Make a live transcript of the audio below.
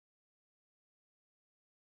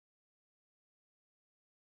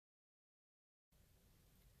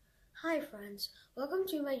Hi friends, welcome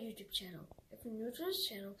to my YouTube channel. If you're new to this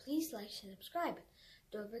channel, please like and subscribe.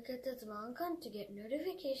 Don't forget the bell icon to get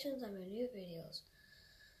notifications on my new videos.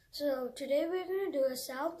 So today we're going to do a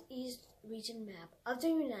Southeast region map of the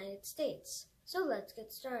United States. So let's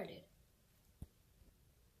get started.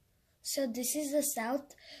 So this is the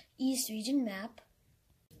Southeast region map.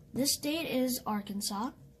 This state is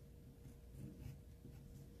Arkansas.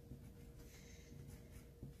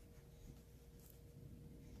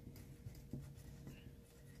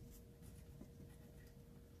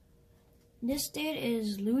 This state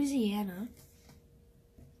is Louisiana.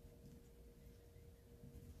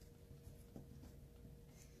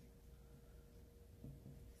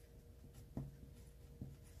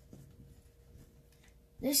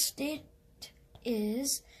 This state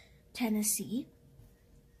is Tennessee.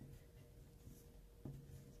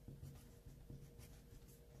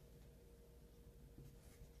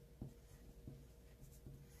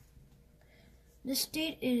 This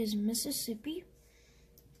state is Mississippi.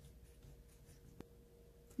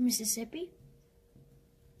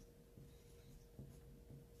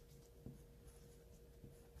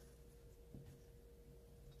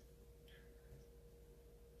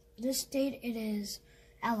 This state it is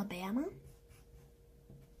Alabama.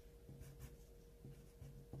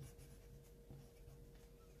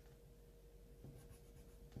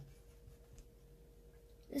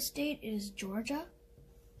 This state is Georgia.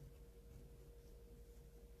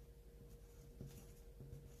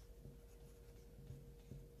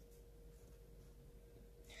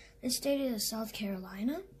 This state is South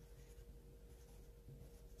Carolina.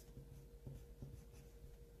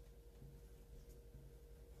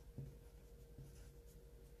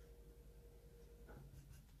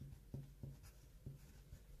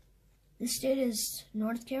 This state is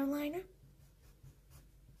North Carolina.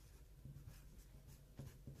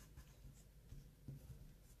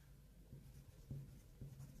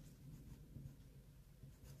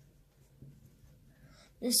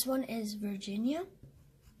 This one is Virginia.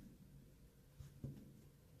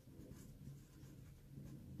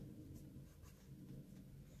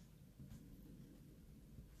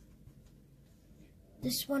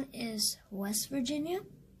 This one is West Virginia.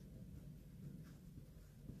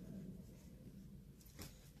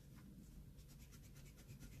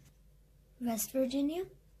 West Virginia.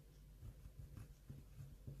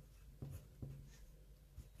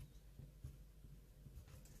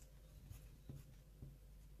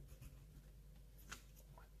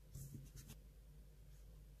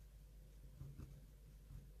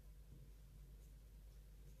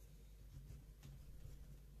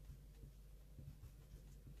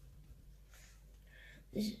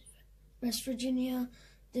 This is West Virginia.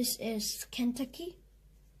 This is Kentucky.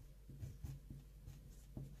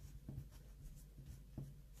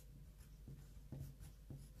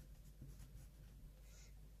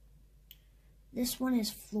 This one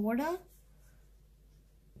is Florida.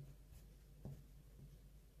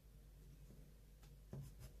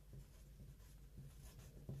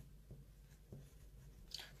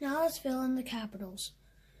 Now let's fill in the capitals.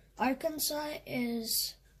 Arkansas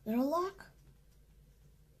is Little Rock.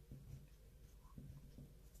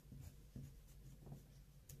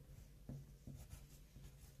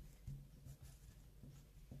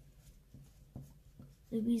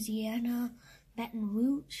 Louisiana, Baton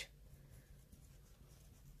Rouge.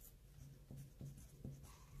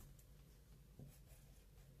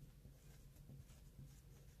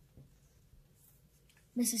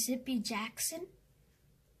 Mississippi, Jackson.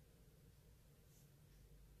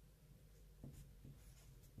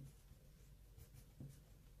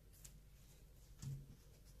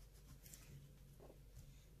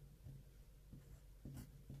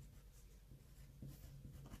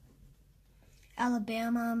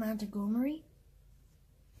 Alabama, Montgomery.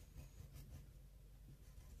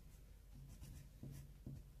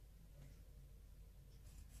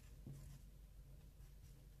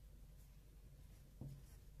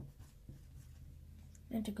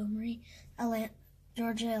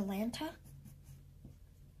 Georgia, Atlanta.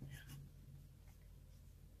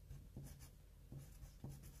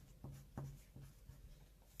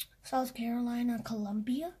 South Carolina,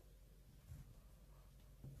 Columbia.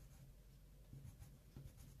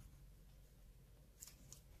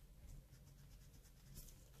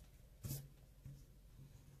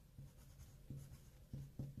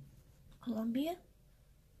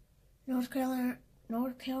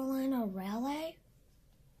 North Carolina, Raleigh.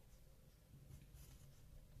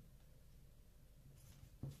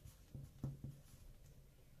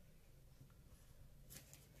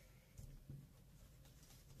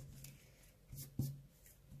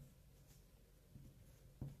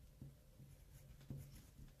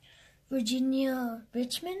 Virginia,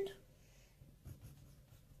 Richmond.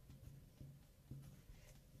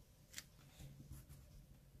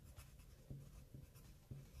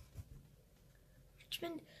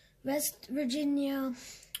 West Virginia,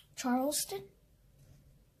 Charleston.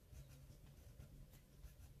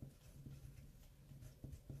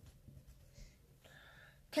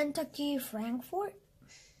 Kentucky, Frankfort.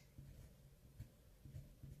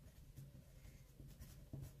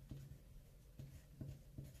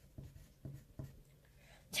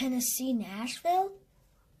 Tennessee, Nashville.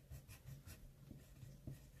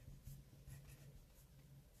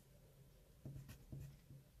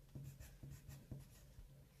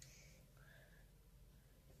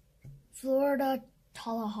 Florida,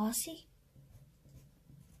 Tallahassee.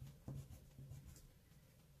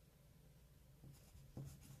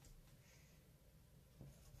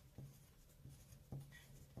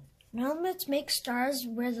 Now let's make stars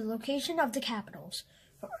where the location of the capitals.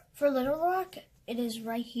 For Little Rock, it is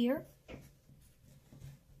right here.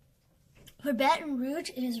 For Baton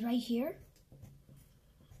Rouge, it is right here.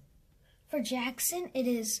 For Jackson, it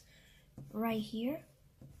is right here.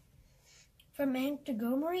 For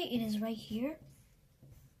Montgomery, it is right here.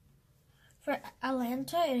 For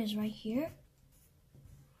Atlanta, it is right here.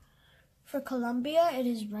 For Columbia, it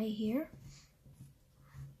is right here.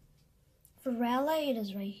 For Raleigh, it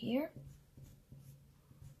is right here.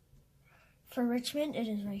 For Richmond, it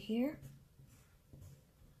is right here.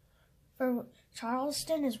 For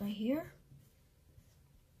Charleston, is right here.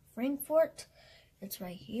 Frankfort, it's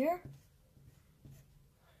right here.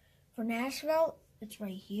 For Nashville, it's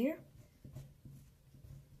right here.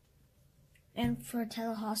 And for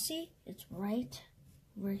Tallahassee, it's right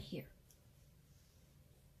here.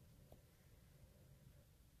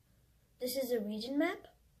 This is a region map.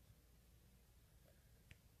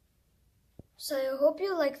 So I hope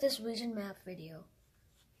you like this region map video.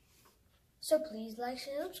 So please like,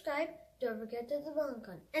 share, subscribe. Don't forget to hit the bell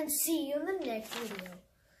icon. And see you in the next video.